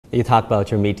You talk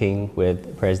about your meeting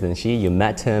with President Xi. You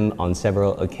met him on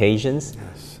several occasions.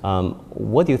 Yes.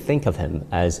 What do you think of him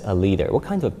as a leader? What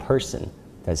kind of person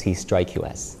does he strike you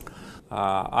as?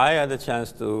 I had a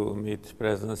chance to meet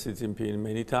President Xi Jinping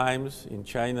many times in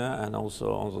China and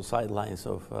also on the sidelines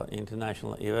of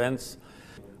international events.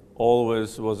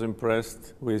 Always was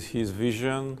impressed with his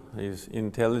vision, his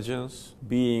intelligence,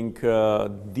 being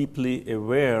deeply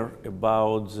aware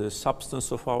about the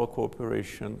substance of our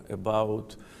cooperation,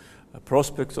 about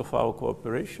prospects of our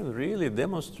cooperation, really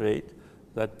demonstrate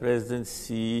that President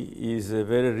Xi is a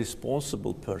very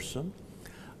responsible person.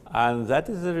 And that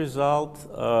is the result,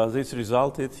 this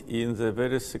resulted in the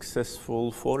very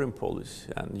successful foreign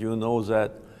policy. And you know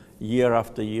that year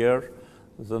after year,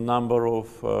 the number of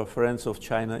friends of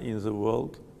China in the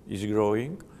world is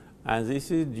growing. And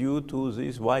this is due to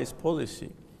this wise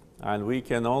policy. And we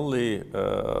can only,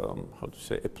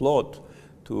 applaud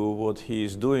to what he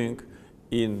is doing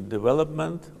in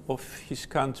development of his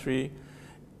country,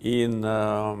 in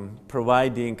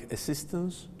providing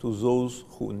assistance to those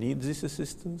who need this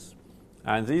assistance.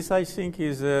 And this, I think,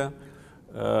 is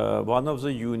one of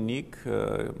the unique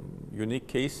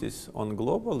cases on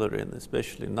global arena,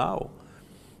 especially now,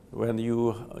 when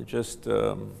you just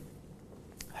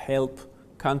help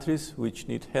countries which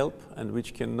need help and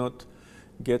which cannot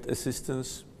get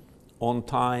assistance on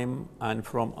time and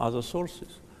from other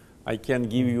sources. I can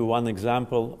give you one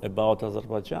example about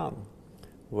Azerbaijan.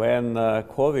 When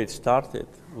COVID started,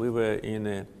 we were in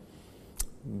a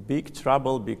big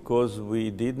trouble because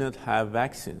we did not have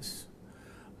vaccines.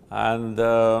 And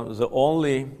the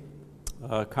only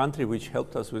country which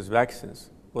helped us with vaccines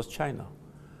was China.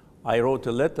 I wrote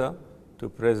a letter to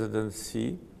President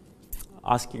Xi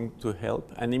asking to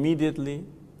help, and immediately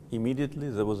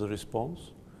there was a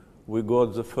response. We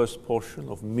got the first portion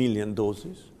of 1 million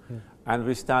doses, and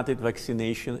we started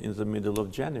vaccination in the middle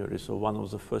of January, so one of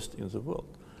the first in the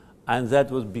world. And that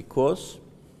was because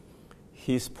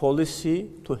his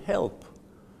policy to help,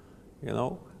 you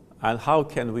know, and how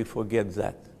can we forget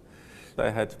that? I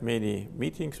had many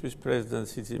meetings with President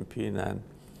Xi Jinping, and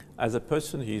as a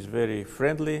person, he is very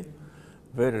friendly,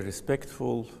 very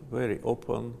respectful, very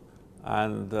open,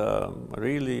 and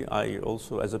really, I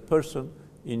also, as a person,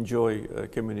 enjoy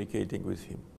communicating with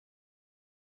him.